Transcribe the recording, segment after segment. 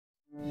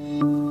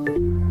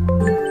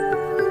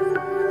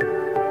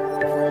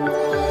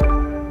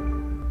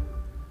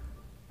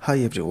Hi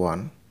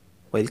everyone,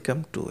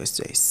 welcome to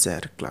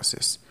SI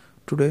classes.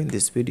 Today in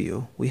this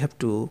video we have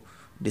to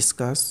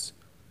discuss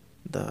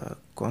the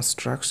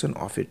construction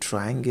of a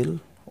triangle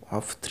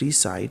of three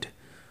sides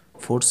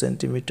 4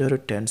 cm,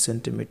 10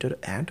 cm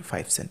and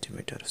 5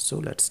 cm. So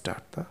let's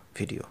start the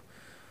video.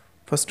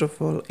 First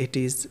of all, it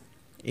is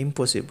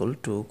impossible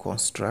to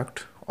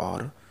construct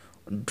or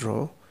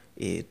draw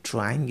a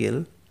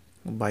triangle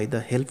by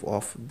the help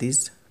of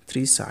these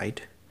three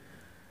sides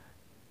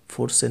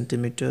 4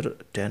 cm,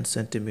 10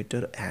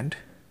 cm and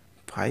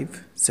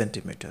 5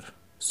 cm.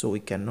 So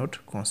we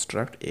cannot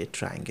construct a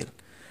triangle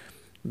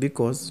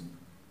because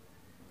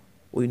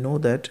we know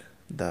that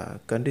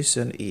the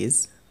condition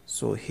is,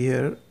 so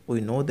here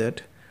we know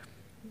that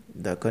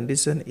the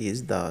condition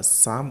is the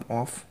sum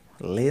of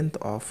length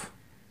of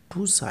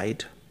two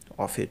sides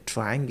of a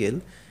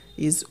triangle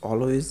is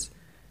always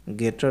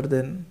greater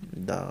than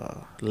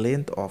the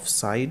length of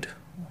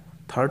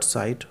third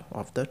side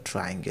of the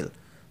triangle.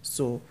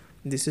 So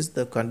this is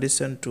the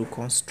condition to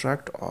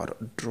construct or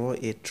draw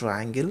a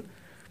triangle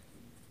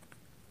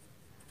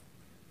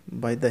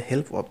by the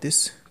help of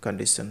this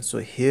condition. So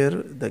here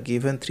the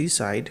given three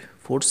side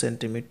 4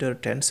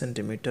 cm, 10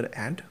 cm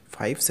and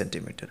 5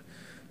 cm.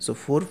 So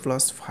 4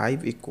 plus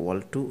 5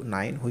 equal to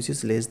 9, which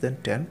is less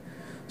than 10.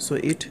 So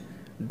it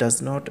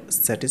does not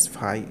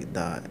satisfy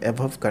the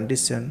above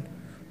condition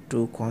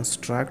to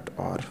construct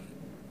or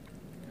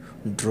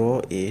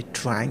draw a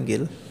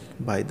triangle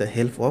by the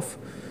help of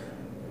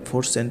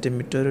 4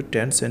 cm,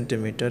 10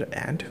 cm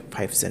and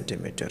 5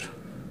 cm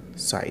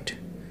side.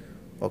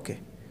 Okay,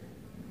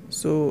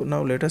 so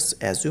now let us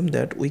assume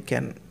that we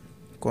can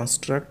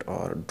construct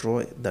or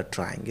draw the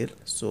triangle.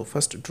 So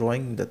first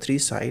drawing the three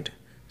side,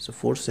 so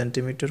 4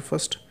 cm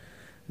first,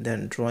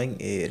 then drawing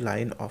a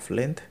line of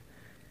length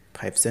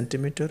 5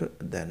 cm,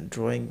 then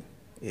drawing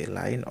a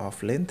line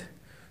of length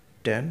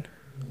 10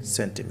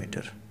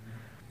 cm.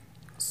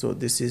 So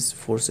this is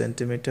 4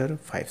 cm,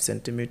 5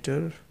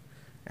 cm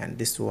and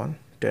this one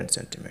 10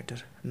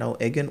 cm. Now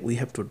again we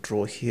have to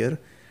draw here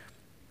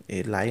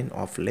a line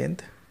of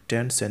length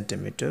 10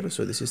 cm.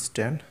 So this is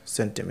 10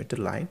 cm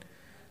line.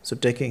 So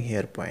taking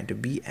here point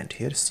B and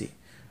here C.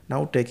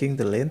 Now taking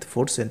the length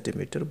 4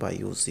 cm by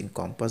using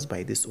compass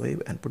by this way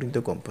and putting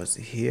the compass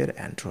here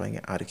and drawing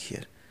an arc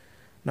here.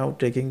 Now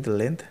taking the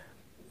length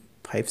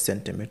 5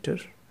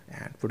 cm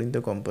and putting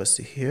the compass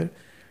here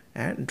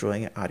and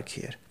drawing an arc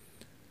here.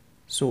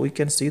 So we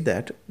can see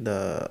that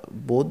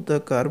both the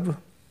curve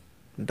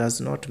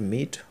does not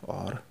meet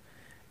or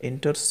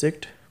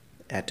intersect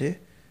at a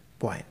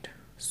point.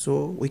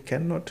 So we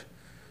cannot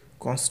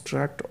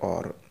construct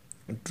or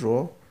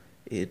draw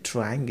a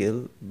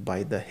triangle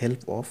by the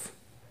help of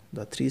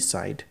the three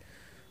side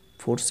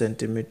 4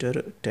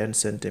 cm, 10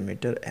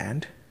 cm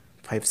and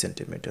 5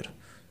 cm.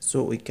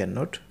 So we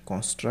cannot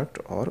construct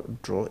or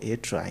draw a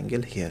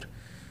triangle here.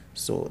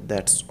 So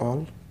that's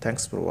all.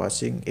 Thanks for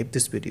watching. If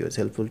this video is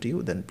helpful to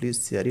you, then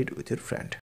please share it with your friend.